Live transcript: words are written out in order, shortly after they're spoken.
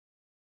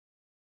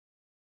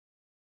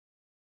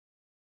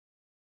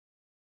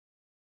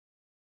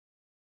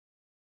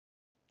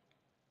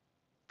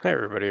Hi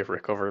everybody,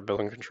 Rick over at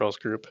Building Controls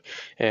Group,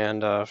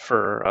 and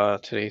for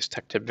today's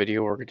tech tip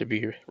video we're going to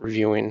be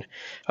reviewing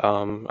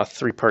a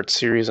three-part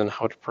series on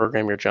how to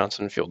program your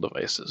Johnson field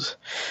devices.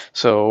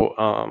 So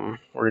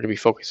we're going to be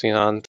focusing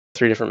on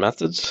three different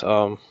methods.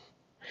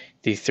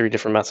 The three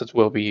different methods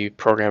will be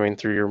programming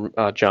through your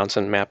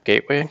Johnson map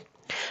gateway,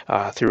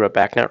 through a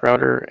BACnet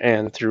router,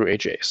 and through a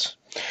JACE.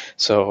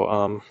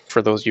 So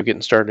for those of you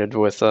getting started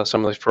with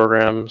some of these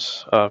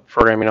programs,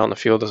 programming out in the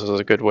field, this is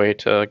a good way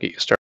to get you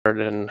started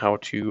in how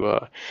to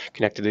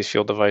connect to these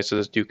field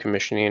devices, do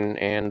commissioning,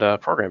 and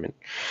programming.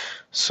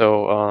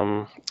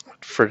 So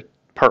for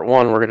part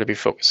one, we're going to be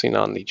focusing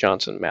on the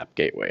Johnson map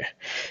gateway.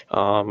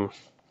 One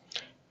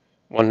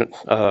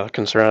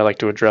concern I'd like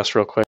to address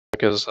real quick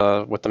is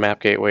with the map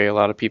gateway, a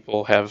lot of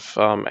people have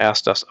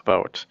asked us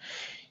about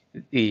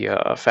the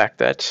fact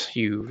that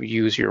you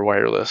use your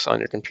wireless on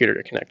your computer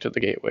to connect to the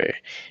gateway.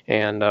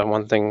 And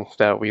one thing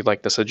that we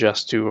like to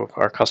suggest to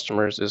our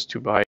customers is to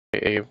buy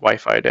a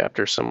Wi-Fi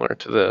adapter similar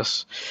to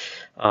this.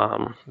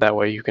 That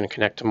way you can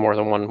connect to more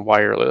than one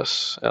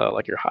wireless,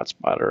 like your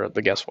hotspot or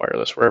the guest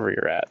wireless, wherever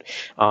you're at.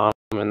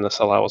 And this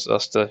allows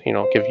us to,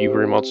 give you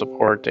remote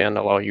support and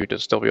allow you to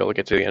still be able to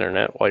get to the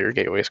internet while your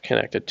gateway is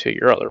connected to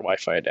your other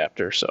Wi-Fi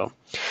adapter. So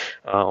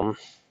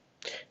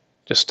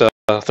just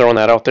throwing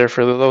that out there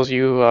for those of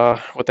you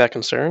with that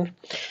concern.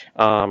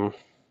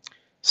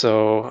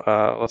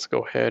 So let's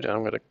go ahead. I'm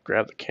going to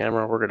grab the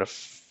camera. We're going to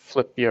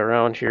flip you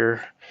around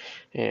here.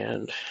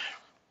 And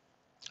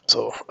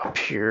so up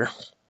here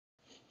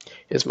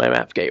is my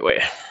map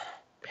gateway.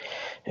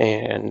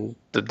 And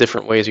the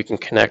different ways you can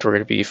connect, we're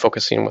going to be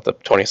focusing with the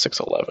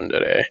 2611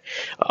 today.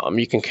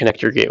 You can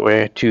connect your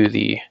gateway to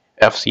the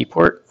FC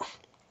port,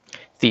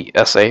 the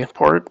SA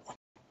port,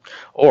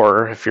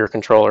 or if your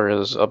controller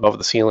is above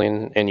the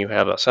ceiling and you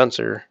have a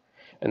sensor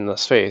in the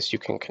space, you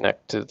can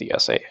connect to the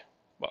SA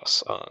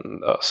bus on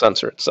the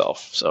sensor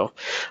itself. So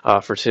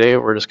for today,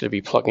 we're just going to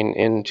be plugging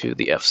into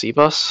the FC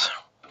bus.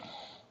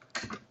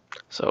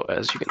 So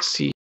as you can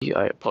see,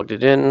 I plugged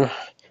it in.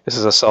 This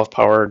is a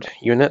self-powered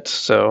unit,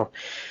 so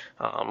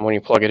when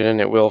you plug it in,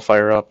 it will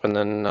fire up and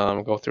then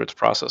go through its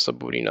process of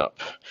booting up.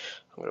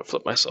 I'm going to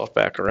flip myself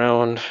back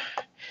around.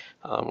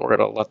 We're going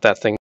to let that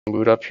thing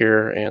boot up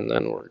here, and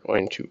then we're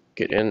going to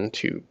get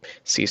into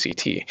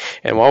CCT.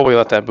 And while we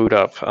let that boot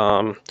up,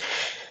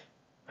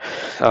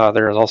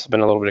 there has also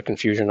been a little bit of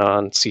confusion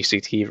on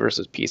CCT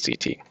versus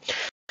PCT.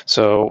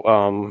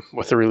 So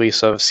with the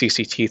release of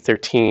CCT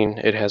 13,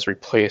 it has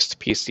replaced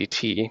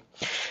PCT.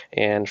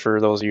 And for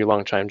those of you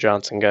longtime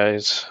Johnson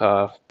guys,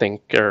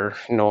 think or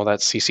know that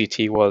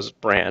CCT was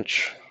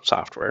branch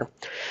software.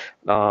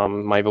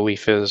 My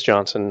belief is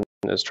Johnson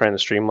is trying to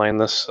streamline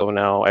this, so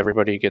now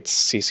everybody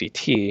gets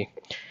CCT.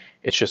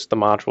 It's just the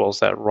modules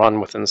that run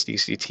within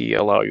CCT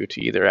allow you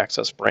to either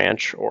access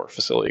branch or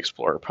Facility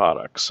Explorer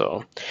products.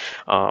 So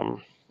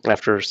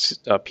after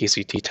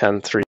PCT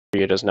 10.3,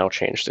 it has now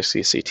changed to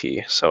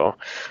CCT. So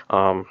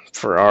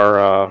for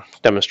our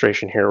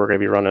demonstration here, we're going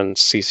to be running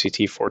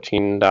CCT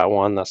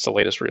 14.1. That's the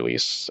latest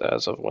release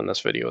as of when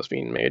this video is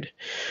being made.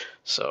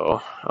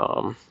 So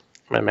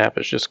my map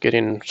is just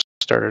getting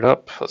started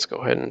up. Let's go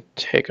ahead and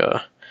take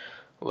a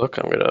look.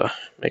 I'm going to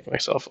make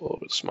myself a little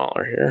bit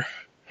smaller here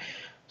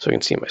so you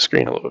can see my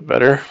screen a little bit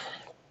better.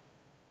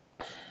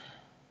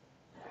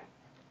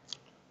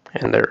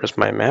 And there is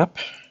my map.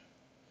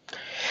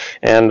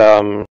 And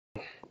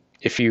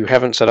if you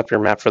haven't set up your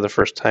map for the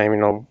first time,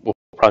 we'll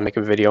probably make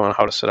a video on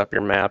how to set up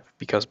your map,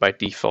 because by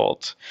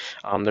default,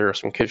 there are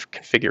some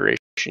configuration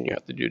you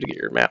have to do to get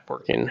your map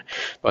working.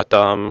 But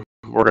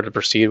we're going to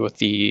proceed with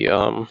the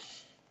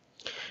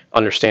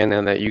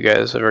understanding that you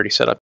guys have already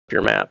set up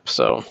your map.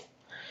 So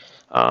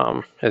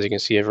as you can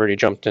see, I've already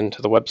jumped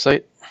into the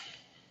website.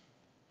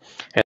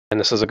 And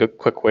this is a good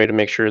quick way to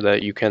make sure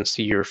that you can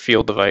see your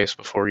field device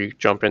before you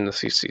jump into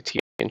CCT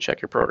and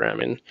check your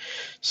programming.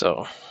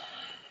 So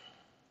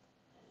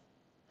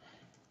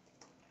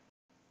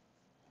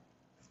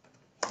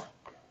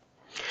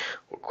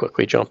we'll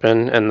quickly jump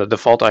in, and the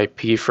default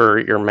IP for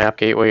your map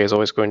gateway is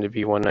always going to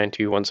be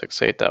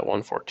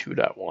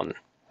 192.168.142.1.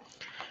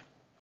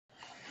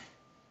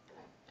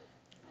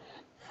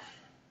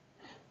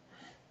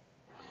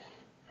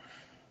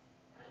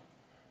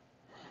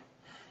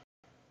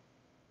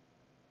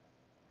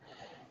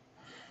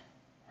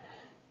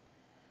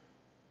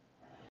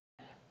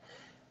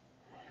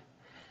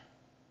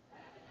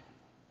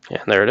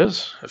 And there it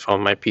is. I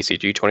found my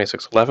BCG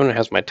 2611. It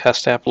has my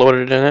test app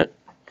loaded in it.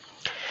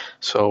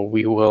 So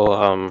we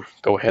will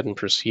go ahead and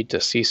proceed to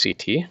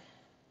CCT.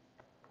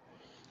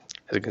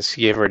 As you can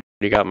see, I've already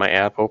got my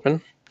app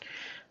open.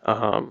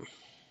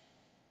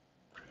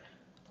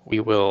 We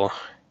will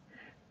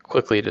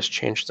quickly just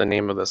change the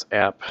name of this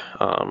app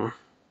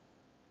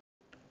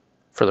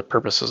for the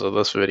purposes of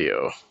this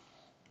video.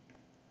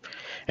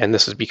 And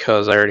this is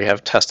because I already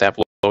have test app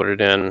loaded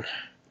in.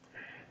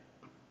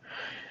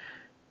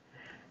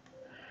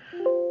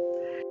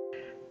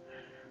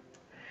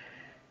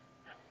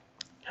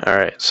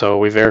 Alright, so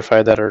we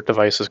verified that our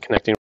device is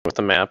connecting with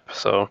the map.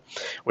 So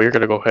we're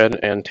going to go ahead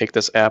and take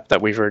this app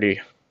that we've already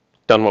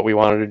done what we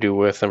wanted to do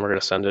with, and we're going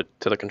to send it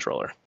to the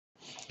controller.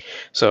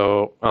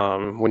 So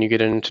when you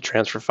get into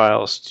transfer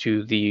files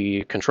to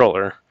the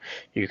controller,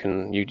 you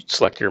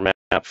select your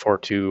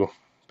map42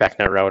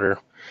 BACnet router,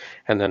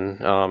 and then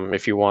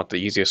if you want, the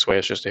easiest way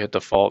is just to hit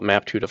default,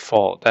 map to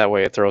default. That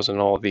way it throws in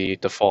all the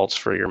defaults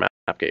for your map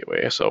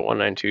gateway. So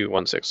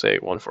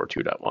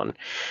 192.168.142.1,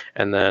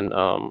 and then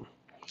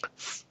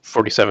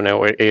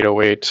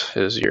 47.808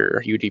 is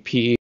your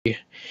UDP,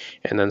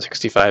 and then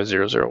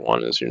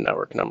 65.001 is your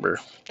network number.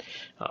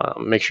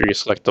 Make sure you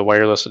select the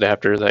wireless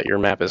adapter that your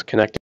map is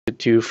connected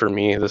to. For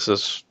me, this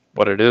is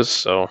what it is,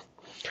 so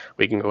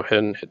we can go ahead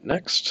and hit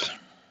next.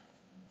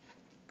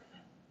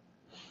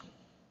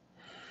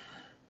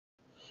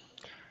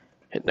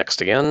 Hit next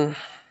again.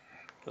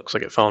 Looks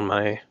like it found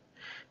my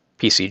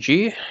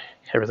BCG.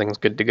 Everything's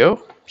good to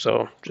go,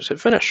 so just hit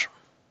finish.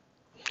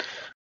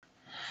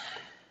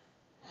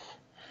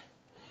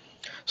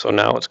 So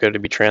now it's going to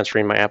be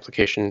transferring my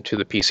application to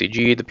the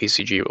BCG. The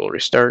BCG will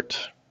restart,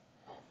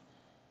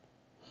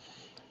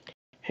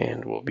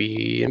 and we'll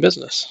be in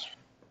business.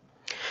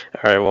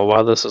 All right, well,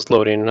 while this is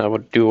loading, I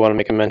do want to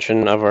make a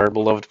mention of our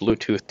beloved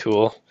Bluetooth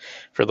tool.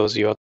 For those of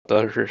you out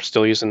there who are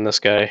still using this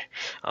guy,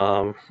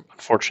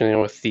 unfortunately,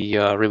 with the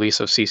release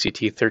of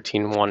CCT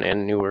 13.1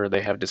 and newer,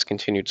 they have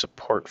discontinued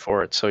support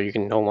for it, so you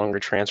can no longer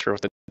transfer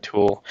with the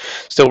tool.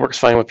 Still works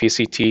fine with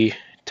PCT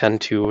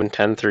 10.2 and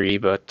 10.3,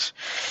 but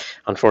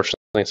unfortunately,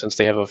 since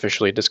they have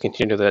officially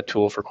discontinued that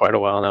tool for quite a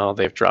while now,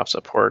 they've dropped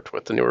support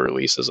with the newer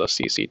releases of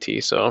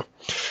CCT. So,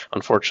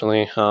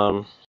 unfortunately,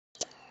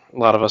 a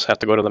lot of us have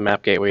to go to the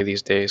map gateway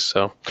these days.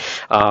 So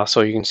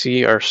you can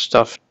see our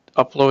stuff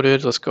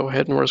uploaded. Let's go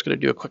ahead and we're just going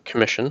to do a quick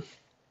commission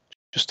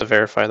just to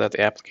verify that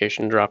the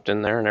application dropped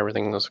in there and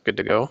everything was good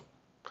to go.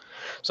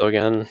 So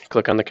again,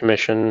 click on the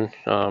commission.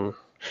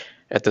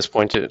 At this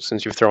point,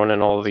 since you've thrown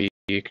in all the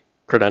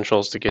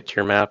credentials to get to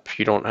your map,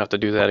 you don't have to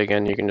do that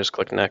again. You can just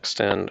click next,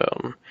 and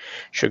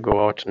should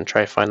go out and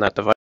try to find that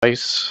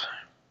device.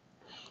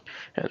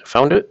 And it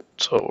found it,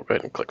 so we'll go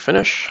ahead and click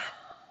finish.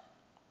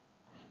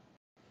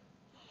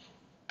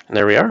 And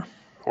there we are.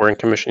 We're in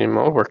commissioning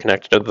mode. We're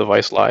connected to the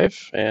device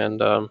live, and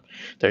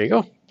there you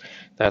go.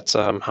 That's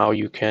how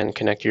you can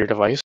connect your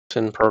device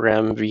and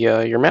program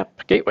via your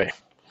map gateway.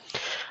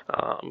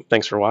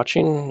 Thanks for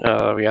watching.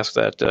 We ask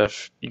that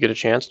if you get a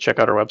chance, check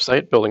out our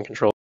website,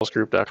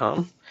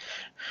 buildingcontrolsgroup.com.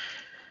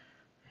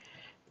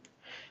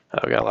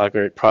 We got a lot of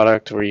great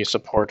product where you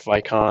support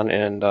Vicon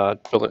and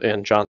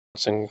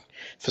Johnson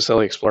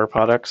Facility Explorer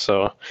products.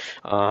 So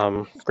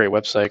great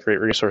website,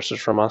 great resources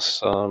from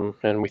us,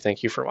 and we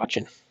thank you for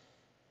watching.